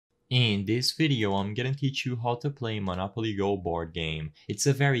In this video, I'm gonna teach you how to play Monopoly Go board game. It's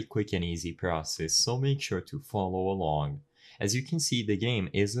a very quick and easy process, so make sure to follow along. As you can see, the game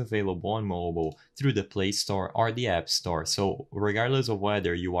is available on mobile through the Play Store or the App Store, so regardless of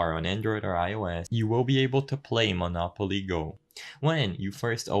whether you are on Android or iOS, you will be able to play Monopoly Go. When you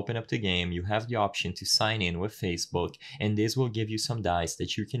first open up the game, you have the option to sign in with Facebook, and this will give you some dice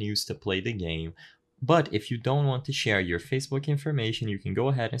that you can use to play the game. But if you don't want to share your Facebook information, you can go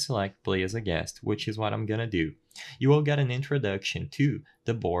ahead and select Play as a Guest, which is what I'm gonna do. You will get an introduction to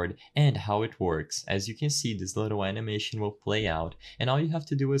the board and how it works. As you can see, this little animation will play out, and all you have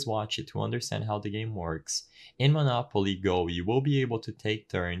to do is watch it to understand how the game works. In Monopoly Go, you will be able to take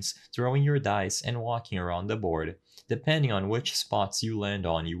turns throwing your dice and walking around the board. Depending on which spots you land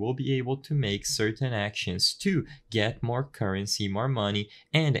on, you will be able to make certain actions to get more currency, more money,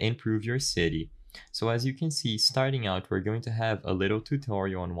 and improve your city. So as you can see, starting out, we're going to have a little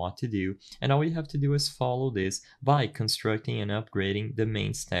tutorial on what to do, and all you have to do is follow this by constructing and upgrading the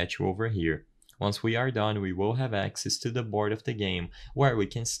main statue over here. Once we are done, we will have access to the board of the game where we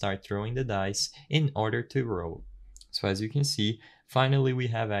can start throwing the dice in order to roll. So as you can see, finally we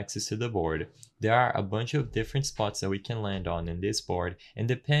have access to the board. There are a bunch of different spots that we can land on in this board, and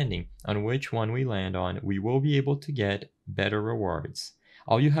depending on which one we land on, we will be able to get better rewards.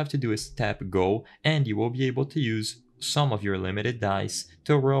 All you have to do is tap Go, and you will be able to use some of your limited dice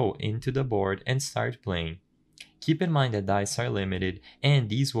to roll into the board and start playing. Keep in mind that dice are limited, and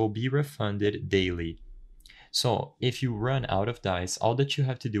these will be refunded daily. So if you run out of dice, all that you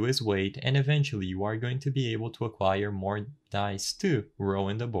have to do is wait, and eventually you are going to be able to acquire more dice to roll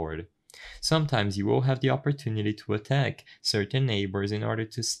in the board. Sometimes you will have the opportunity to attack certain neighbors in order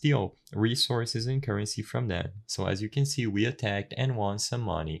to steal resources and currency from them. So as you can see, we attacked and won some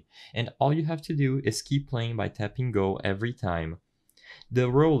money. And all you have to do is keep playing by tapping Go every time. The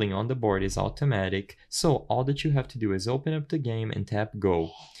rolling on the board is automatic, so all that you have to do is open up the game and tap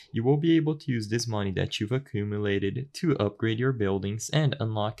Go. You will be able to use this money that you've accumulated to upgrade your buildings and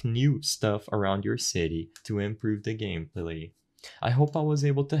unlock new stuff around your city to improve the gameplay. I hope I was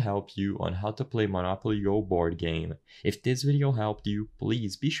able to help you on how to play Monopoly Go board game. If this video helped you,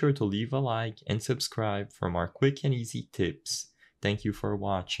 please be sure to leave a like and subscribe for more quick and easy tips. Thank you for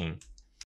watching.